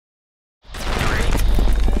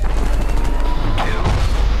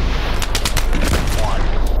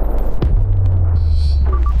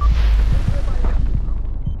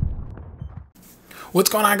What's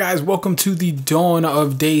going on, guys? Welcome to the dawn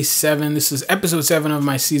of day 7. This is episode 7 of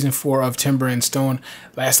my season 4 of Timber and Stone.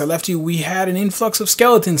 Last I left you, we had an influx of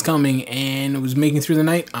skeletons coming, and it was making through the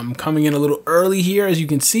night. I'm coming in a little early here, as you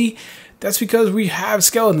can see. That's because we have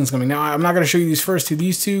skeletons coming. Now, I'm not going to show you these first two.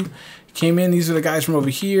 These two came in. These are the guys from over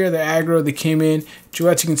here, the aggro. They came in.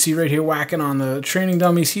 Jouet, you can see right here whacking on the training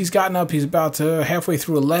dummies. He's gotten up. He's about to halfway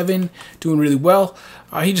through 11, doing really well.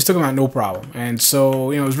 He just took him out no problem. And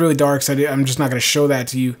so, it was really dark, so I'm just not going to show that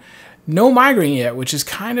to you. No migrant yet, which is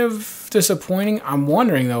kind of disappointing. I'm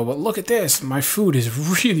wondering, though, but look at this. My food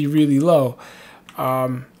is really, really low.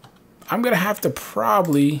 I'm going to have to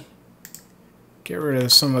probably get rid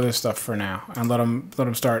of some of this stuff for now and let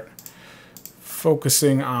them start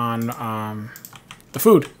focusing on the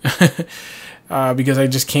food. Because I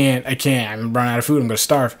just can't. I'm running out of food. I'm going to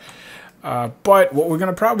starve. But what we're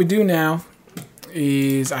going to probably do now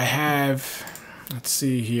is let's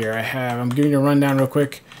see here. I'm giving you a rundown real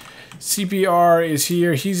quick. CPR is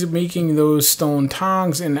here. He's making those stone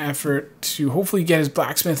tongs in an effort to hopefully get his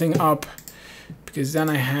blacksmithing up, because then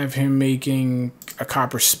I have him making a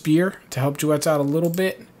copper spear to help Jouet out a little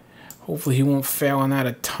bit. Hopefully he won't fail on that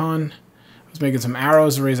a ton. I was making some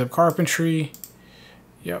arrows to raise up carpentry.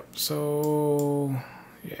 Yep, so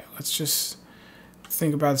yeah, let's just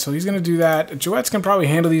think about it. So he's going to do that. Jouet's can probably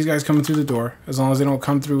handle these guys coming through the door, as long as they don't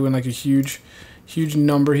come through in like a huge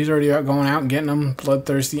number. He's already going out and getting them.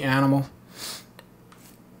 Bloodthirsty animal.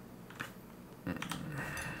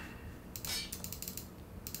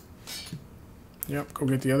 Yep, go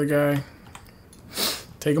get the other guy.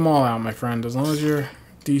 Take them all out, my friend, as long as you're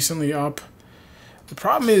decently up. The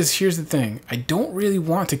problem is, here's the thing. I don't really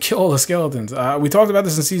want to kill all the skeletons. We talked about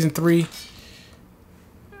this in Season 3.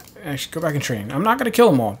 Actually, go back and train. I'm not going to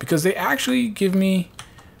kill them all, because they actually give me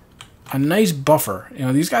a nice buffer.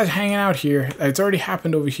 These guys hanging out here. It's already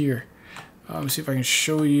happened over here. Let me see if I can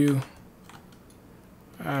show you.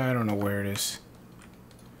 I don't know where it is.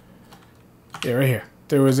 Yeah, right here.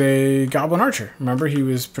 There was a goblin archer. Remember, he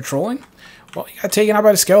was patrolling? Well, he got taken out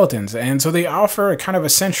by the skeletons, and so they offer a kind of a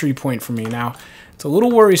sentry point for me. Now, it's a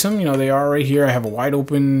little worrisome. They are right here. I have a wide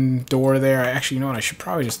open door there. Actually, you know what? I should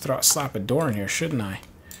probably just slap a door in here, shouldn't I?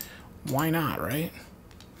 Why not, right?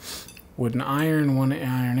 Wooden iron, 1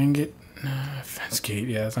 iron ingot. Fence gate,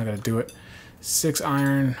 yeah, that's not going to do it. 6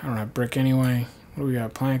 iron. I don't have brick anyway. What do we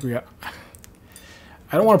got? Plank.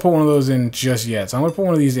 I don't want to put one of those in just yet, so I'm going to put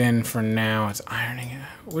one of these in for now. It's ironing.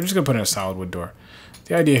 We're just going to put in a solid wood door.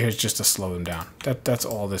 The idea here is just to slow them down. That's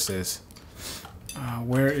all this is.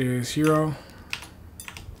 Where is Hero?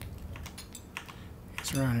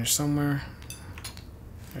 He's around here somewhere.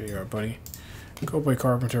 There you are, buddy. Go play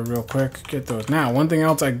carpenter real quick. Get those. Now, one thing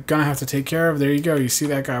else I'm going to have to take care of. There you go. You see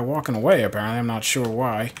that guy walking away, apparently. I'm not sure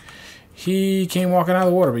why. He came walking out of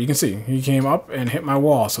the water, but you can see. He came up and hit my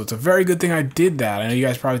wall. So it's a very good thing I did that. I know you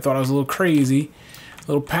guys probably thought I was a little crazy, a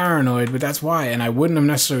little paranoid, but that's why. And I wouldn't have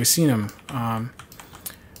necessarily seen him.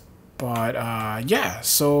 Yeah.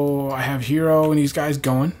 So I have Hero and these guys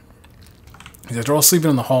going. They're all sleeping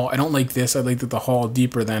in the hall. I don't like this. I like the hall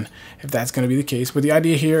deeper than if that's going to be the case. But the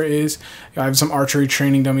idea here is I have some archery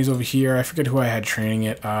training dummies over here. I forget who I had training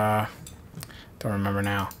it. Don't remember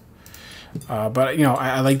now. But,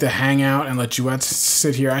 I like to hang out and let Jouet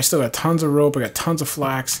sit here. I still got tons of rope. I got tons of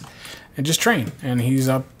flax. And just train. And he's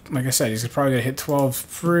up, like I said, he's probably going to hit 12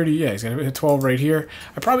 pretty. Yeah, he's going to hit 12 right here.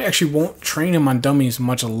 I probably actually won't train him on dummies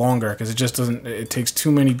much longer, because it just doesn't, it takes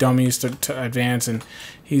too many dummies to advance, and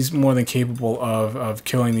he's more than capable of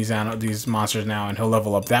killing these monsters now, and he'll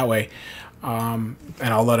level up that way. And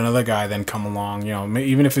I'll let another guy then come along,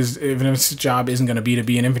 even if his job isn't going to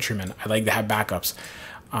be an infantryman. I like to have backups.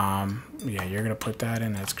 Yeah, you're going to put that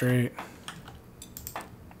in. That's great.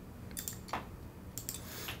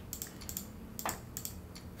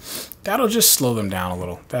 That'll just slow them down a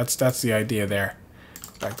little. That's the idea there.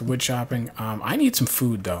 Back to wood chopping. I need some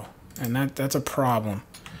food, though, and that's a problem.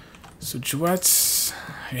 So Jouet's,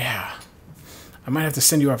 yeah, I might have to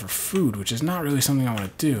send you out for food, which is not really something I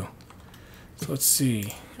want to do. So let's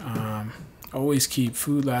see. Always keep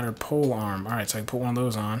food ladder, pole arm. All right, so I can put one of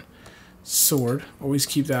those on. Sword. Always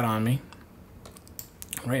keep that on me.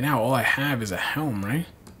 Right now, all I have is a helm, right?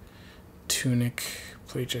 Tunic,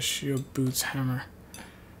 plate chest, shield, boots, hammer.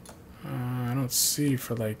 I don't see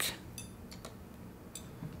for like.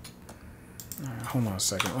 Hold on a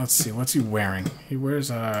second. Let's see. What's he wearing? He wears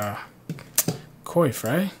a coif,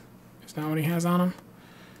 right? Is that what he has on him?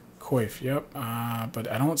 Coif. Yep.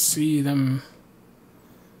 But I don't see them.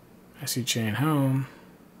 I see chain helm.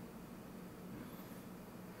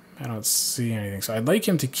 I don't see anything. So I'd like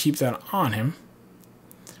him to keep that on him.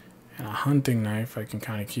 And a hunting knife I can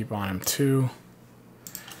kind of keep on him too.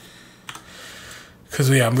 Because,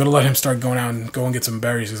 yeah, I'm going to let him start going out and go and get some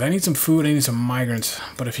berries. Because I need some food, I need some migrants.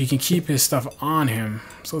 But if he can keep his stuff on him...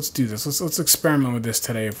 So let's do this. Let's experiment with this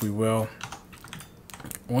today, if we will.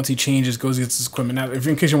 Once he changes, goes and gets his equipment. Now,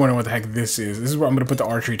 in case you're wondering what the heck this is where I'm going to put the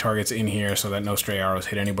archery targets in here so that no stray arrows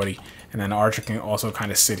hit anybody. And then the archer can also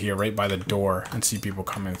kind of sit here right by the door and see people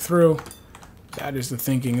coming through. That is the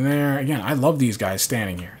thinking there. Again, I love these guys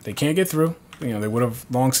standing here. They can't get through. You know, they would have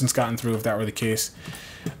long since gotten through if that were the case.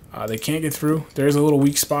 They can't get through. There's a little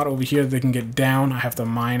weak spot over here that they can get down. I have to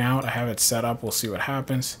mine out. I have it set up. We'll see what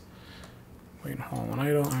happens. Wait, hold on,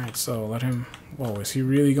 idle. Alright, so let him... Whoa, is he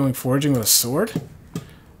really going foraging with a sword?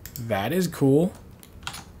 That is cool.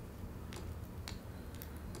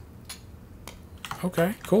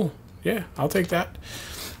 Okay, cool. Yeah, I'll take that.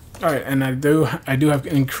 Alright, and I do have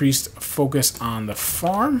increased focus on the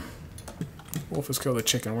farm. Wolf has killed the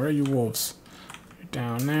chicken. Where are you wolves? You're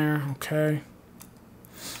down there. Okay.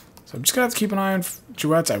 So I'm just going to have to keep an eye on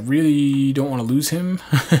Jouets. I really don't want to lose him.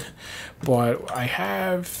 But I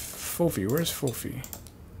have Fofi. Where's Fofi?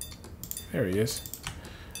 There he is.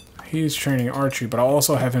 He's training archery, but I'll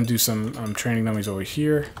also have him do some training dummies over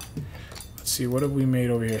here. Let's see, what have we made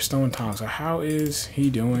over here? Stone tongs. So how is he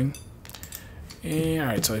doing? And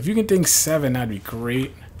alright, so if you can think 7, that'd be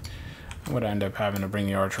great. I would end up having to bring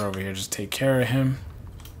the archer over here, just take care of him.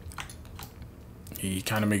 He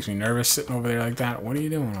kind of makes me nervous sitting over there like that. What are you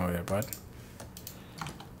doing over there, bud?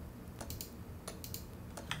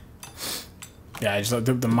 Yeah, I just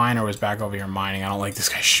the miner was back over here mining. I don't like this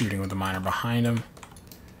guy shooting with the miner behind him.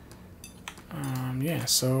 Yeah,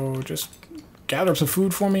 so just gather up some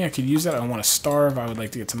food for me. I could use that. I don't want to starve. I would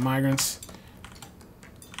like to get some migrants.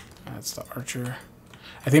 That's the archer.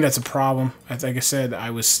 I think that's a problem. Like I said,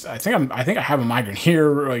 I think I have a migrant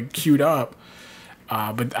here like queued up.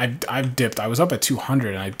 But I've dipped. I was up at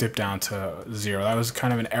 200 and I dipped down to 0. That was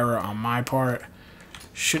kind of an error on my part.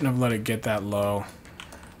 Shouldn't have let it get that low.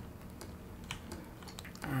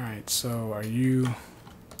 Alright, so are you...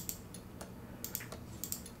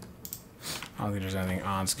 I don't think there's anything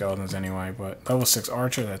on skeletons anyway, but level 6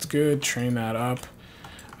 archer, that's good. Train that up.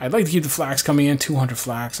 I'd like to keep the flax coming in. 200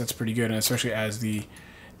 flax, that's pretty good, and especially as the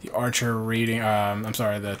archer rating, I'm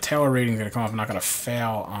sorry, the tailor rating is going to come up. I'm not going to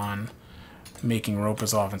fail on making rope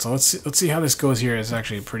as often. So let's see how this goes here. It's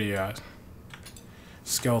actually pretty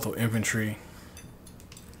skeletal infantry.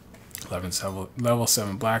 Level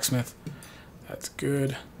 7 blacksmith. That's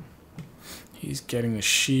good. He's getting the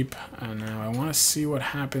sheep, and now I want to see what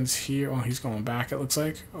happens here. Oh, he's going back, it looks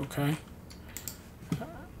like. Okay.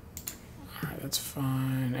 Alright, that's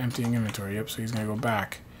fine. Emptying inventory. Yep, so he's going to go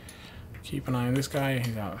back. Keep an eye on this guy.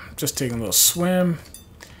 He's out. Just taking a little swim.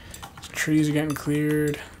 Trees are getting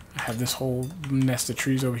cleared. I have this whole nest of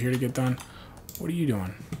trees over here to get done. What are you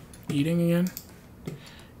doing? Eating again?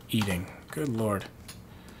 Eating. Good lord.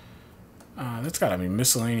 That's got to be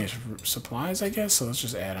miscellaneous supplies, I guess. So let's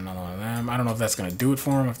just add another one of them. I don't know if that's going to do it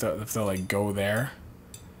for them, if they'll like go there.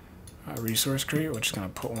 Resource crate. We're just going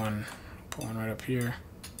to put one right up here.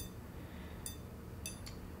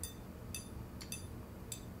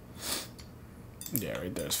 Yeah,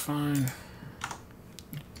 right there's fine.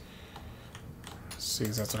 See,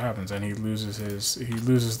 that's what happens, and he loses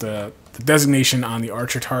the designation on the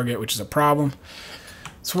archer target, which is a problem.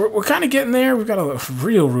 So we're kind of getting there. We've got a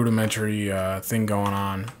real rudimentary thing going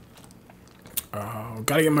on.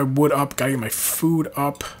 Gotta get my wood up. Gotta get my food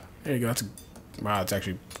up. There you go. Wow, that's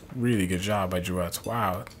actually really good job by Jouets.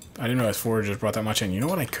 Wow, I didn't realize foragers brought that much in. You know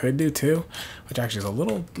what I could do too, which actually is a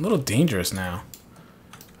little dangerous now.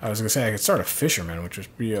 I was gonna say I could start a fisherman, which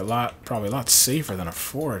would be probably a lot safer than a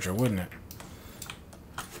forager, wouldn't it?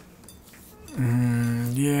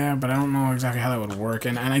 Yeah, but I don't know exactly how that would work.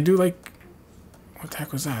 And I do like... What the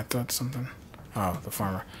heck was that? I thought something... Oh, the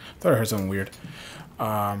farmer. I thought I heard something weird.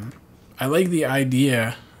 I like the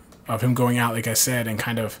idea of him going out, like I said, and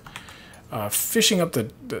kind of fishing up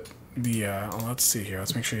the let's see here.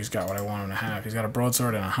 Let's make sure he's got what I want him to have. He's got a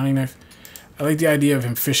broadsword and a hunting knife. I like the idea of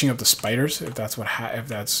him fishing up the spiders, if that's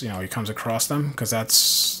you know, he comes across them, because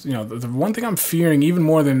that's, you know, the one thing I'm fearing even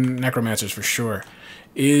more than necromancers for sure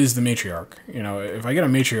is the matriarch. You know, if I get a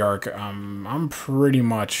matriarch, I'm pretty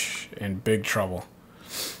much in big trouble,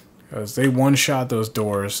 because they one-shot those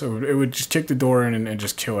doors. It would just kick the door in and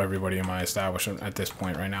just kill everybody in my establishment at this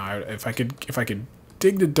point right now. If I could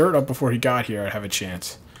dig the dirt up before he got here, I'd have a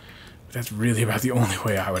chance. But that's really about the only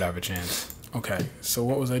way I would have a chance. Okay, so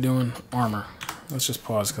what was I doing? Armor. Let's just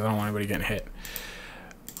pause because I don't want anybody getting hit.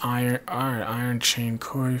 Iron, alright, iron chain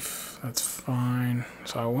coif. That's fine.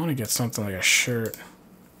 So I want to get something like a shirt.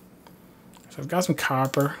 So I've got some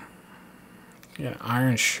copper. Get an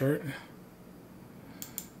iron shirt.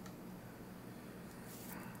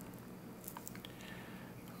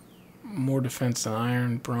 More defense than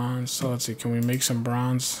iron, bronze. So let's see, can we make some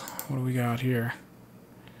bronze? What do we got here?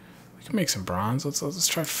 We can make some bronze. Let's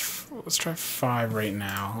try 5 right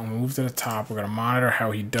now. I'll move to the top. We're gonna monitor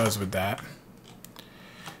how he does with that.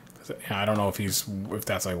 I don't know if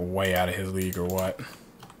that's like way out of his league or what.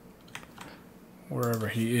 Wherever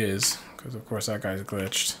he is, because of course that guy's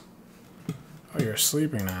glitched. Oh, you're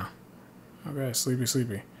sleeping now. Okay,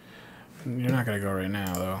 sleepy. You're not gonna go right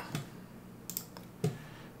now though.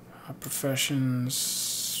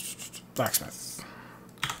 Professions, blacksmith.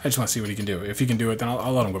 I just want to see what he can do. If he can do it, then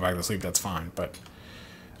I'll let him go back to sleep. That's fine. But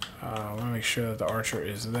I want to make sure that the archer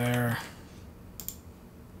is there.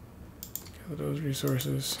 Gather those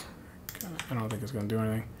resources. I don't think it's going to do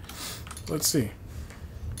anything. Let's see.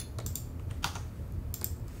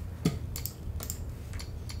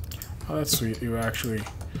 Oh, that's sweet. You actually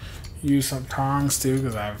use some tongs too,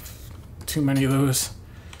 because I have too many of those.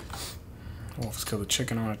 Wolf's killed the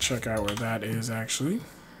chicken. I want to check out where that is actually.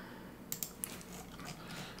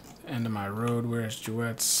 End of my road. Where's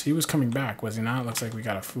Duets? He was coming back, was he not? Looks like we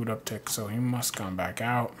got a food uptick, so he must come back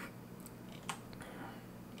out.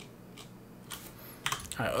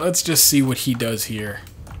 Alright, let's just see what he does here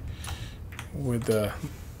with the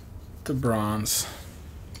bronze.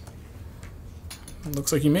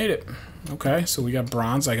 Looks like he made it. Okay, so we got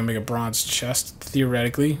bronze. I can make a bronze chest,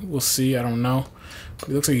 theoretically. We'll see, I don't know. But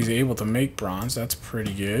it looks like he's able to make bronze. That's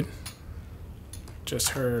pretty good. Just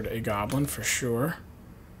heard a goblin for sure.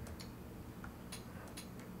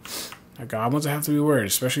 Now, goblins I have to be worried,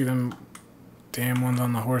 especially them damn ones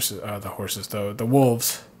on the horses. The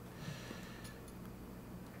wolves.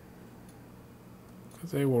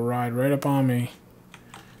 Because they will ride right up on me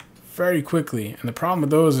very quickly. And the problem with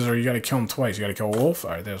those is you got to kill them twice. You got to kill a wolf.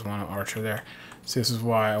 Alright, there's one archer there. So this is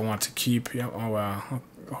why I want to keep... Yep, oh wow.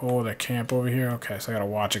 Hold a camp over here. Okay, so I gotta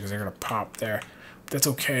watch it because they're gonna pop there. But that's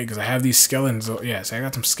okay because I have these skeletons. Yeah, so I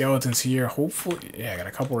got some skeletons here. Hopefully, yeah, I got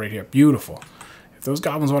a couple right here. Beautiful. If those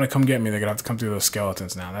goblins want to come get me, they're gonna have to come through those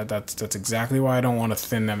skeletons now. That's exactly why I don't want to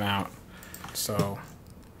thin them out. So,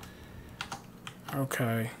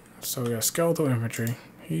 okay. So we got skeletal infantry.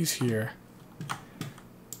 He's here.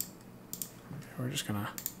 We're just gonna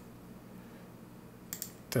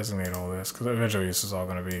designate all this because eventually this is all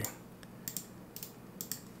gonna be.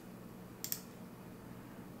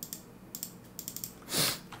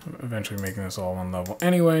 Eventually making this all one level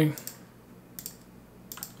anyway.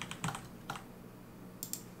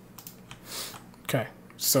 Okay,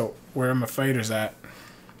 so where are my fighters at?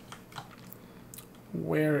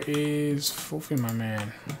 Where is Fofi, my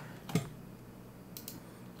man?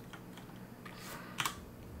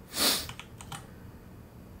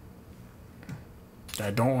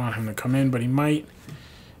 I don't want him to come in, but he might.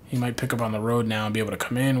 He might pick up on the road now and be able to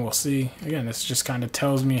come in. We'll see. Again, this just kind of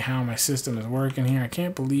tells me how my system is working here. I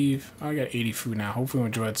can't believe I got 80 food now. Hopefully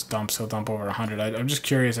when Joet's dumps, he'll dump over 100. I'm just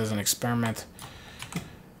curious as an experiment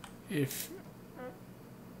if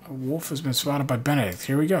a wolf has been spotted by Benedict.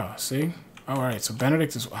 Here we go. See? Oh, all right. So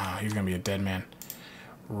Benedict is... Oh, he's going to be a dead man.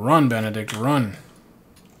 Run, Benedict. Run.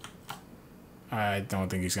 I don't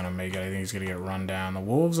think he's going to make it. I think he's going to get run down. The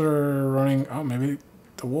wolves are running... Oh, maybe...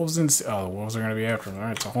 The wolves didn't... Oh, the wolves are going to be after him. All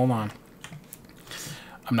right, so hold on.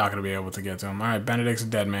 I'm not going to be able to get to him. All right, Benedict's a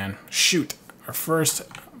dead man. Shoot. Our first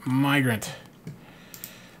migrant.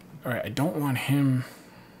 All right, I don't want him...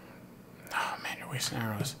 Oh, man, you're wasting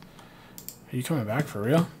arrows. Are you coming back for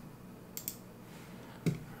real?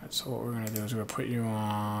 All right, so what we're going to do is we're going to put you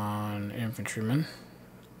on infantryman.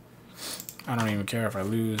 I don't even care if I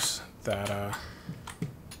lose that...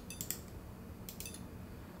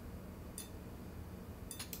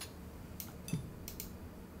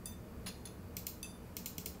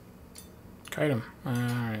 Kite him.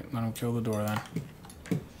 Alright, let him kill the door then.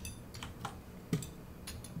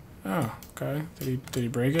 Oh, okay. Did he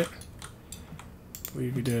break it? I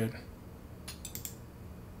believe he did.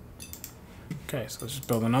 Okay, so let's just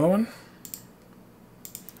build another one.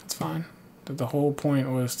 That's fine. The whole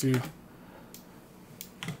point was to...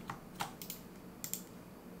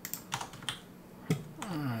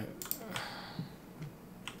 Alright.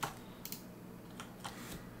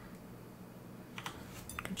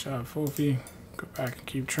 Good job, Fofi. Go back and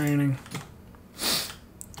keep training.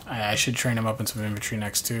 I should train him up in some infantry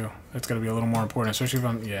next too. That's got to be a little more important, especially if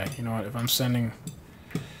I'm... Yeah, you know what? If I'm sending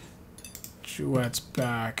Jewets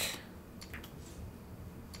back...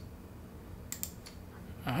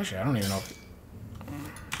 Actually, I don't even know if...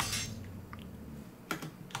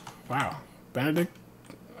 Wow. Benedict?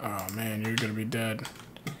 Oh, man, you're going to be dead.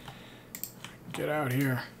 Get out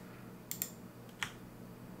here.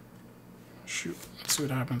 Shoot. See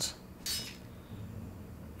what happens.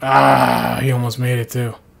 Ah, he almost made it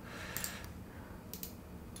too.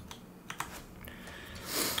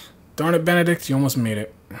 Darn it, Benedict, you almost made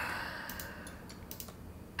it.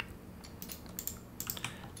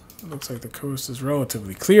 Looks like the coast is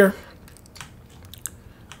relatively clear.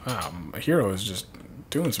 Wow, my hero is just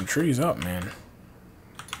doing some trees up, man.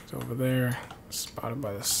 He's over there, spotted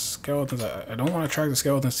by the skeletons. I don't want to track the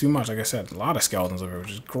skeletons too much. Like I said, a lot of skeletons over here, which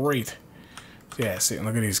is great. Yeah, see,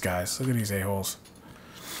 look at these guys. Look at these a-holes.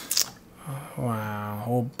 Wow, a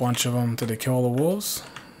whole bunch of them. Did they kill all the wolves?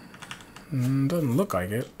 Doesn't look like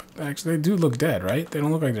it. But actually, they do look dead, right? They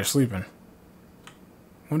don't look like they're sleeping.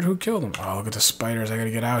 Wonder who killed them. Oh, look at the spiders. I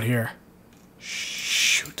gotta get out here.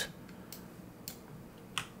 Shoot.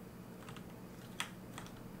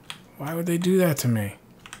 Why would they do that to me?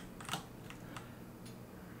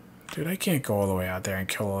 Dude, I can't go all the way out there and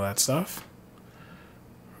kill all that stuff.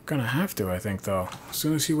 We're gonna have to, I think, though. As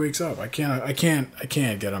soon as he wakes up. I can't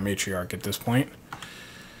get a matriarch at this point.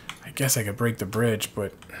 I guess I could break the bridge,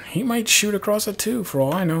 but he might shoot across it too, for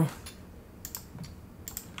all I know.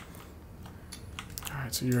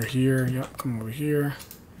 Alright, so you're here. Yep, come over here.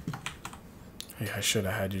 Hey, I should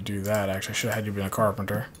have had you do that, actually. I should have had you be a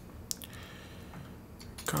carpenter.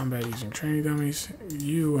 Combat using training dummies. I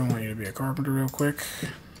want you to be a carpenter real quick.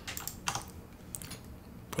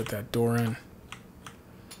 Put that door in.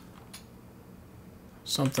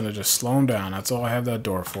 Something to just slow him down. That's all I have that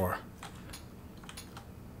door for.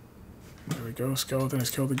 There we go. Skeleton has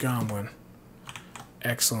killed the goblin.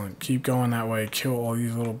 Excellent. Keep going that way. Kill all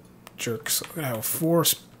these little jerks. Look at how 4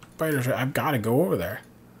 spiders. I've got to go over there.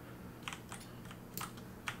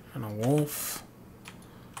 And a wolf.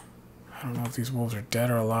 I don't know if these wolves are dead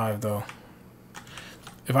or alive, though.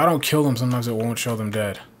 If I don't kill them, sometimes it won't show them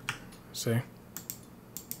dead. See?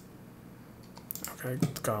 Okay,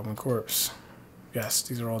 goblin corpse. Yes,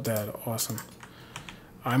 these are all dead. Awesome.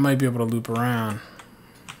 I might be able to loop around.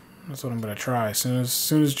 That's what I'm going to try. As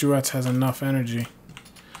soon as Jewett has enough energy,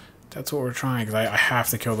 that's what we're trying, because I have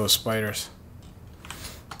to kill those spiders.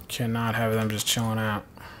 Cannot have them just chilling out.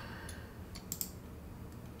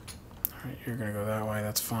 Alright, you're going to go that way.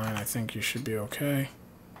 That's fine. I think you should be okay.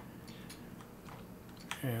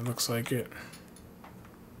 Okay, it looks like it.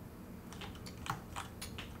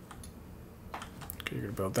 Okay, you're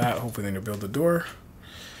going to build that. Hopefully then you'll build the door.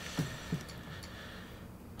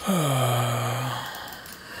 I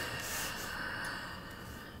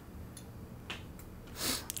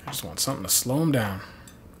just want something to slow them down.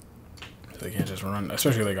 So they can't just run,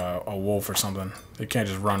 especially like a wolf or something. They can't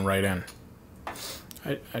just run right in.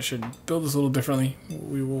 I should build this a little differently.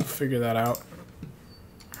 We will figure that out.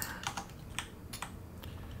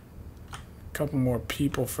 A couple more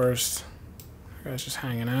people first. The guy's just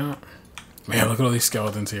hanging out. Man, look at all these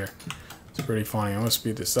skeletons here. It's pretty funny. I'm going to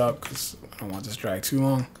speed this up because I don't want this to drag too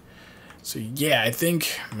long. So yeah, I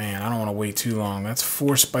think, man, I don't want to wait too long. That's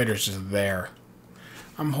 4 spiders just there.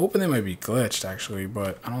 I'm hoping they might be glitched, actually,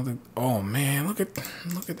 but I don't think... Oh, man, look at...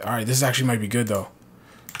 Alright, this actually might be good, though.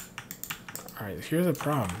 Alright, here's the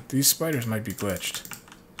problem. These spiders might be glitched.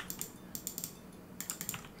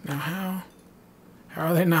 Now, how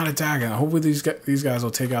are they not attacking? Hopefully these guys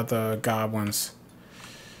will take out the goblins.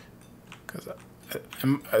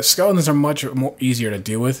 Because skeletons are much more easier to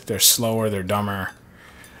deal with. They're slower, they're dumber.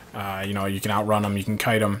 You know, you can outrun them, you can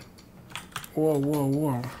kite them. Whoa, whoa,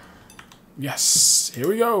 whoa. Yes, here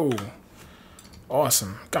we go.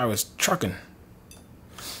 Awesome. Guy was trucking.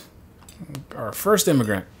 Our first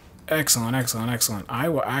immigrant. Excellent, excellent, excellent.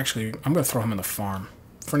 I'm going to throw him in the farm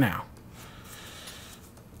for now.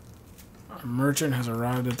 A merchant has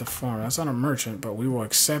arrived at the farm. That's not a merchant, but we will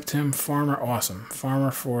accept him. Farmer, awesome. Farmer,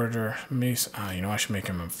 forager, mace. You know, I should make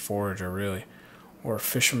him a forager, really. Or a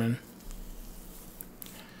fisherman.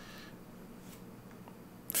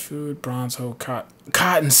 Food, bronze hoe,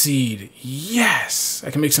 cottonseed. Yes!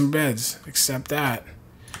 I can make some beds. Accept that.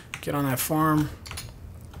 Get on that farm.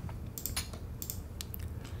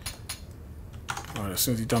 Oh, as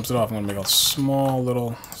soon as he dumps it off, I'm going to make a small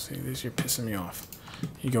little... See, this, you're pissing me off.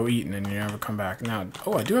 You go eat and then you never come back. Now,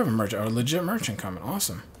 oh, I do have a merchant, a legit merchant coming.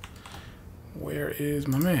 Awesome. Where is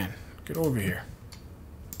my man? Get over here.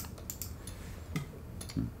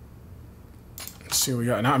 Let's see what we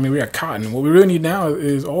got now. I mean, we got cotton. What we really need now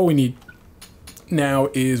is, all we need now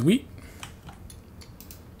is wheat.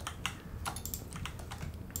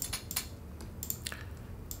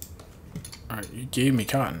 Alright, you gave me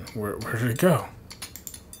cotton. Where did it go?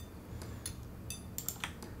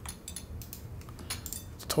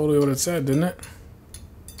 It's totally what it said, didn't it?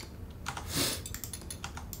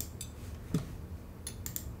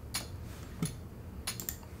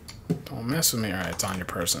 Don't mess with me. Alright, it's on your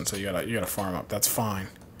person, so you gotta farm up. That's fine.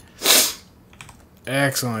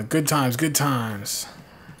 Excellent. Good times, good times.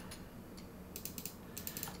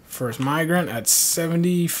 first migrant at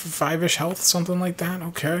 75-ish health, something like that.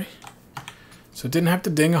 Okay. So it didn't have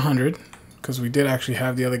to ding 100, because we did actually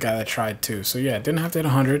have the other guy that tried too. So yeah, it didn't have to hit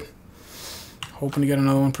 100. Hoping to get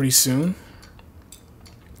another one pretty soon.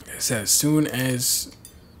 It says as soon as...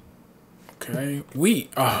 Okay,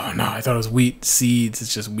 wheat. Oh no, I thought it was wheat. Seeds,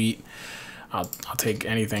 it's just wheat. I'll take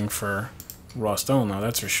anything for raw stone though,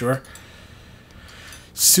 that's for sure.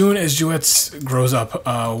 Soon as Juets grows up,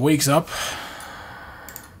 wakes up,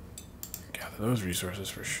 gather those resources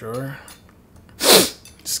for sure.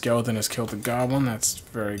 Skeleton has killed the goblin. That's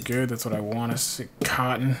very good. That's what I want to see.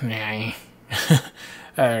 Cotton. Nah. I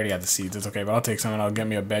already got the seeds. It's okay, but I'll take some and I'll get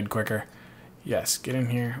me a bed quicker. Yes, get in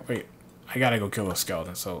here. Wait, I gotta go kill those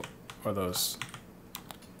skeletons. So, or those.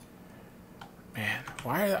 Man,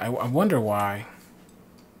 why? I wonder why.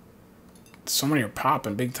 So many are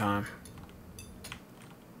popping big time.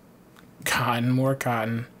 Cotton, more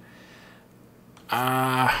cotton.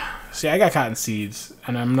 See, I got cotton seeds,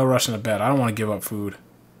 and I'm no rushing to bed. I don't want to give up food.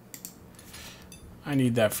 I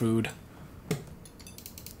need that food.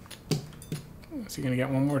 Is he gonna get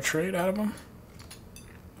one more trade out of him?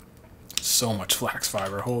 So much flax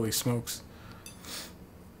fiber, holy smokes.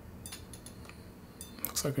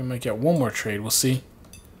 Looks like we might get one more trade, we'll see.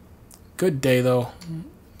 Good day though.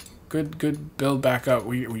 Good build back up.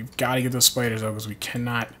 We've got to get those spiders though, because we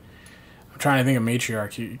cannot... I'm trying to think of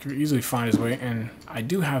matriarch. He could easily find his way, and I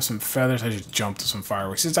do have some feathers. I just jumped to some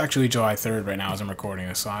fireworks. It's actually July 3rd right now as I'm recording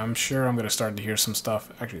this, so I'm sure I'm going to start to hear some stuff.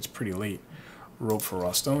 Actually, it's pretty late. Rope for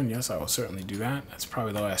raw stone. Yes, I will certainly do that. That's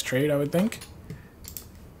probably the last trade, I would think.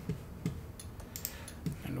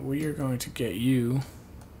 And we are going to get you...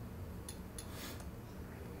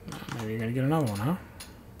 Maybe you're going to get another one, huh?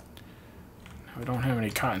 We don't have any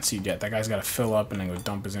cottonseed yet. That guy's got to fill up and then go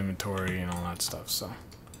dump his inventory and all that stuff, so...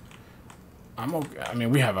 I'm okay. I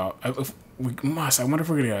mean, we have a... we must... I wonder if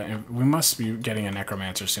we're going to... We must be getting a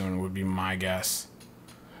necromancer soon, would be my guess.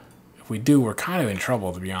 If we do, we're kind of in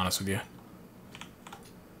trouble, to be honest with you.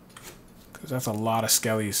 Because that's a lot of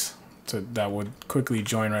skellies that would quickly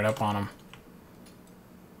join right up on them.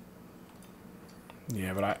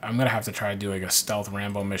 Yeah, but I'm going to have to try to do like a stealth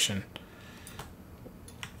Rambo mission.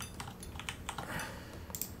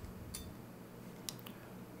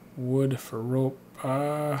 Wood for rope.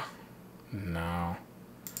 No.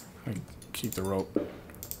 I keep the rope.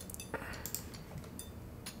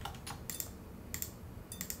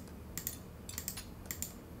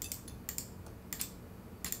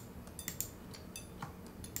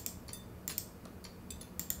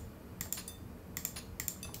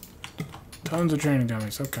 Tons of training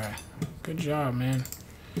dummies. Okay. Good job, man.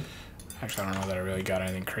 Actually, I don't know that I really got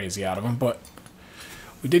anything crazy out of them, but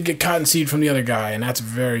we did get cottonseed from the other guy, and that's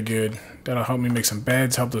very good. That'll help me make some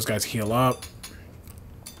beds, help those guys heal up.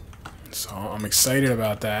 So I'm excited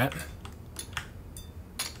about that.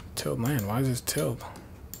 Tilled land. Why is this tilled?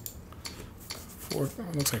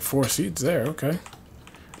 Looks like 4 seeds there. Okay.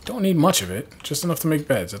 Don't need much of it. Just enough to make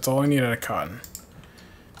beds. That's all I need out of cotton.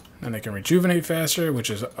 And they can rejuvenate faster,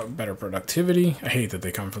 which is a better productivity. I hate that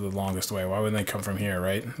they come from the longest way. Why wouldn't they come from here,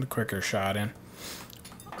 right? The quicker shot in.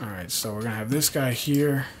 Alright, so we're going to have this guy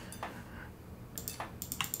here.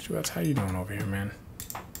 Juets, how you doing over here, man?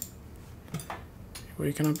 You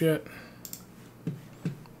waking up yet?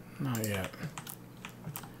 Not yet.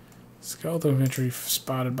 Skeletal infantry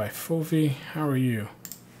spotted by Fofi. How are you?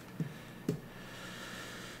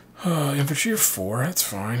 Infantry of 4, that's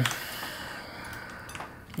fine.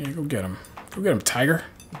 Yeah, go get him. Go get him, Tiger.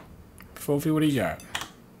 Fofi, what do you got?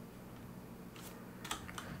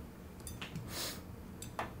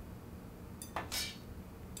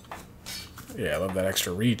 Yeah, I love that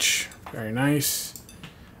extra reach. Very nice.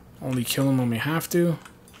 Only kill him when we have to.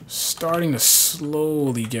 Starting to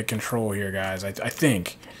slowly get control here, guys. I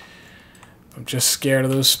think. I'm just scared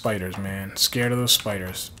of those spiders, man. Scared of those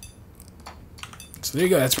spiders. So there you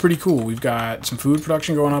go. That's pretty cool. We've got some food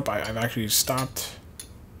production going up. I've actually stopped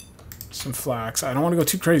some flax. I don't want to go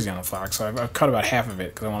too crazy on the flax, so I've cut about half of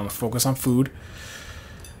it because I want to focus on food.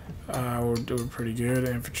 We're doing pretty good.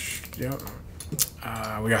 Yep.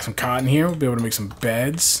 We got some cotton here. We'll be able to make some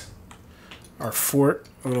beds. Our fort,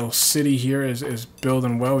 little city here, is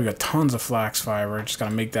building well. We got tons of flax fiber. Just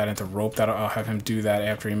gotta make that into rope. I'll have him do that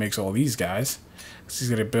after he makes all these guys. Because he's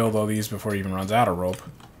gonna build all these before he even runs out of rope.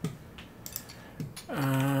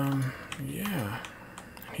 Yeah.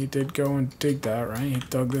 He did go and dig that, right? He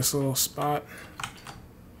dug this little spot.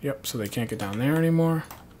 Yep, so they can't get down there anymore.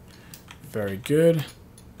 Very good.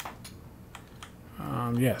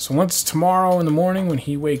 Yeah, so once tomorrow in the morning when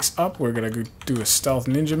he wakes up, we're going to go do a stealth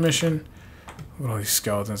ninja mission. Look at all these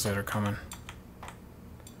skeletons that are coming.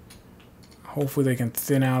 Hopefully they can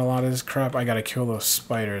thin out a lot of this crap. I gotta kill those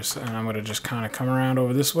spiders, and I'm gonna just kind of come around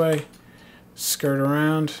over this way, skirt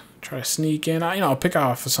around, try to sneak in. I'll pick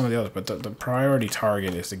off some of the others, but the priority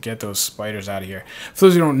target is to get those spiders out of here. For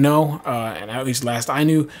those who don't know, and at least last I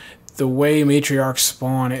knew, the way matriarchs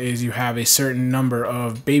spawn is you have a certain number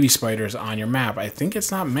of baby spiders on your map. I think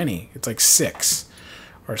it's not many. It's like 6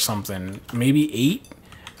 or something, maybe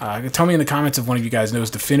 8. Tell me in the comments if one of you guys knows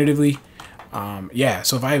definitively. Yeah,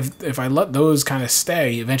 so if I let those kind of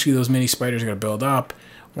stay, eventually those mini spiders are going to build up.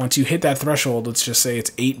 Once you hit that threshold, let's just say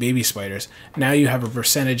it's 8 baby spiders. Now you have a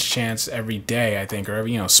percentage chance every day, I think, or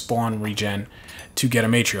every spawn regen to get a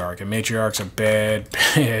matriarch. And matriarchs are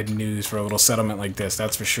bad news for a little settlement like this,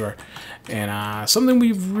 that's for sure. And something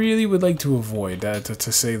we really would like to avoid,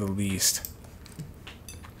 to say the least.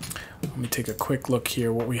 Let me take a quick look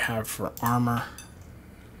here what we have for armor.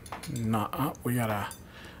 We got a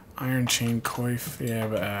iron chain coif. Yeah,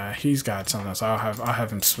 but he's got something, so I'll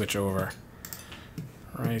have him switch over.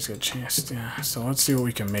 Right, he's got a chance. Yeah. So let's see what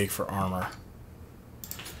we can make for armor.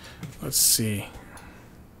 Let's see.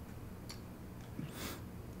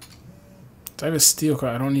 I have a steel car.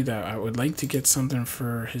 I don't need that. I would like to get something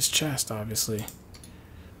for his chest, obviously.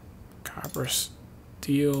 Copper,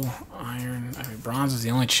 steel, iron. I mean, bronze is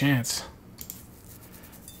the only chance.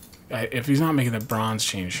 If he's not making the bronze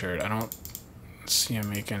chain shirt, I don't see him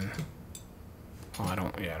making. Well, I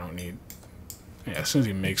don't need. Yeah, as soon as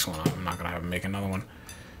he makes one, I'm not gonna have him make another one,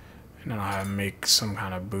 and then I'll have him make some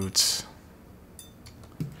kind of boots.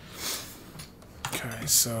 Okay,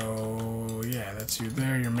 so yeah, that's you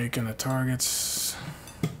there. You're making the targets.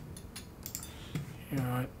 You know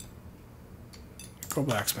what? Go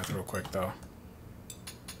blacksmith real quick though,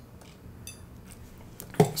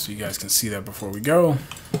 so you guys can see that before we go.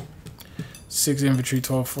 6 infantry,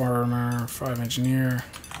 12 armor, 5 engineer.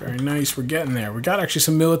 Very nice. We're getting there. We got actually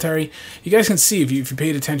some military. You guys can see if you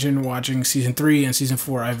paid attention watching season 3 and season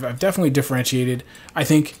 4. I've definitely differentiated. I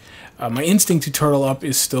think my instinct to turtle up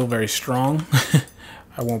is still very strong.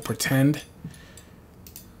 I won't pretend.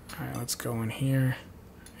 All right, let's go in here.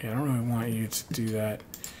 Yeah, I don't really want you to do that.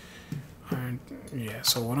 Yeah,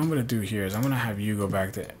 so what I'm gonna do here is I'm gonna have you go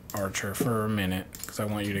back to archer for a minute because I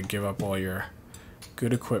want you to give up all your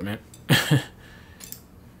good equipment.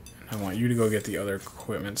 I want you to go get the other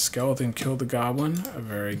equipment. Skeleton killed the goblin.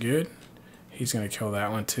 Very good. He's going to kill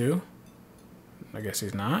that one too. I guess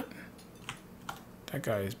he's not. That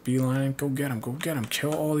guy is beelining. Go get him. Go get him.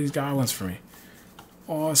 Kill all these goblins for me.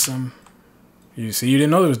 Awesome. You see, you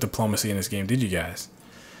didn't know there was diplomacy in this game, did you guys?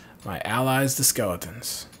 My allies, the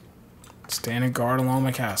skeletons. Standing guard along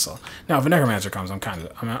my castle. Now, if a necromancer comes,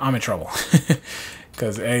 I'm in trouble.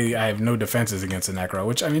 Because I have no defenses against a necro,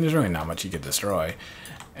 which, I mean, there's really not much you could destroy.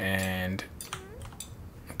 And,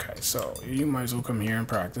 okay, so you might as well come here and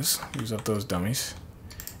practice. Use up those dummies.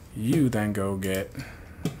 You then go get,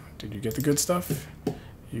 did you get the good stuff?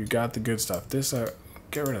 You got the good stuff. This,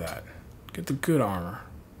 get rid of that. Get the good armor.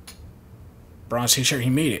 Bronze t-shirt, he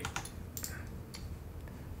made it.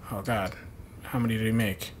 Oh, God. How many did he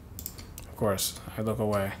make? Of course, I look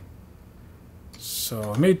away.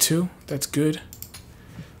 So, I made 2. That's good.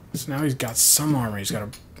 So now he's got some armor. He's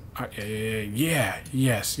got a... yeah.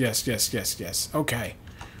 Yes. Okay.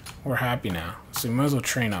 We're happy now. So we might as well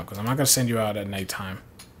train up, because I'm not going to send you out at nighttime.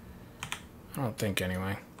 I don't think,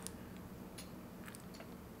 anyway.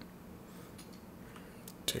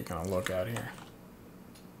 Taking a look out here.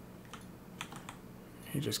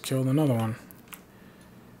 He just killed another one.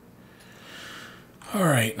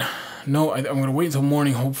 Alright. No, I'm going to wait until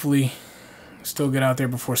morning, hopefully. Still get out there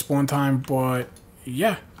before spawn time, but...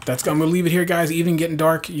 yeah, I'm gonna leave it here, guys. Even getting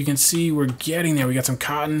dark, you can see we're getting there. We got some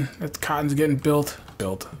cotton. That cotton's getting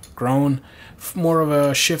grown. More of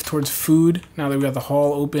a shift towards food now that we got the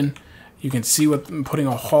hall open. You can see what putting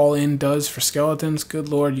a hall in does for skeletons. Good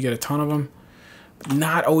lord, you get a ton of them.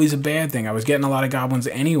 Not always a bad thing. I was getting a lot of goblins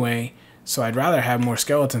anyway, so I'd rather have more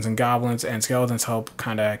skeletons and goblins. And skeletons help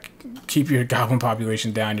kind of keep your goblin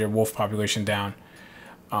population down, your wolf population down,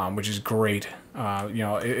 which is great. You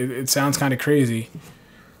know, it sounds kind of crazy,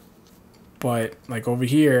 but like over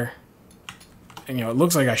here, and you know, it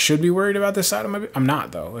looks like I should be worried about this side of my... I'm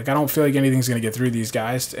not, though. Like, I don't feel like anything's going to get through these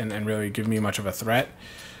guys and really give me much of a threat.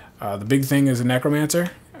 The big thing is a necromancer,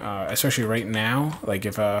 especially right now. Like,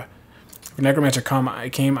 if a necromancer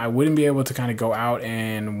came, I wouldn't be able to kind of go out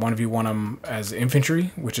and 1v1 them as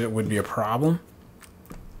infantry, which it would be a problem,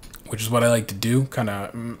 which is what I like to do, kind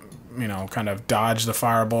of... you know, kind of dodge the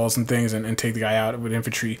fireballs and things and take the guy out with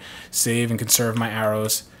infantry, save and conserve my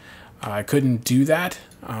arrows. I couldn't do that,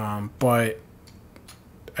 but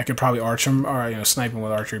I could probably arch him or, you know, snipe him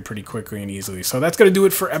with archery pretty quickly and easily. So that's going to do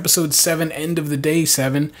it for episode 7, end of the day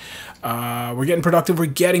 7. We're getting productive. We're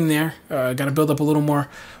getting there. Got to build up a little more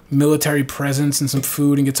military presence and some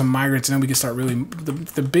food and get some migrants. And then we can start really...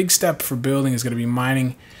 The big step for building is going to be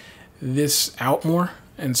mining this out more.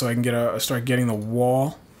 And so I can start getting the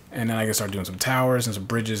wall. And then I can start doing some towers and some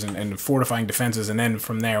bridges and fortifying defenses. And then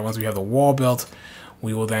from there, once we have the wall built,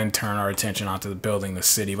 we will then turn our attention onto the building the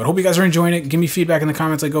city. But I hope you guys are enjoying it. Give me feedback in the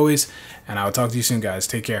comments like always. And I will talk to you soon, guys.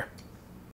 Take care.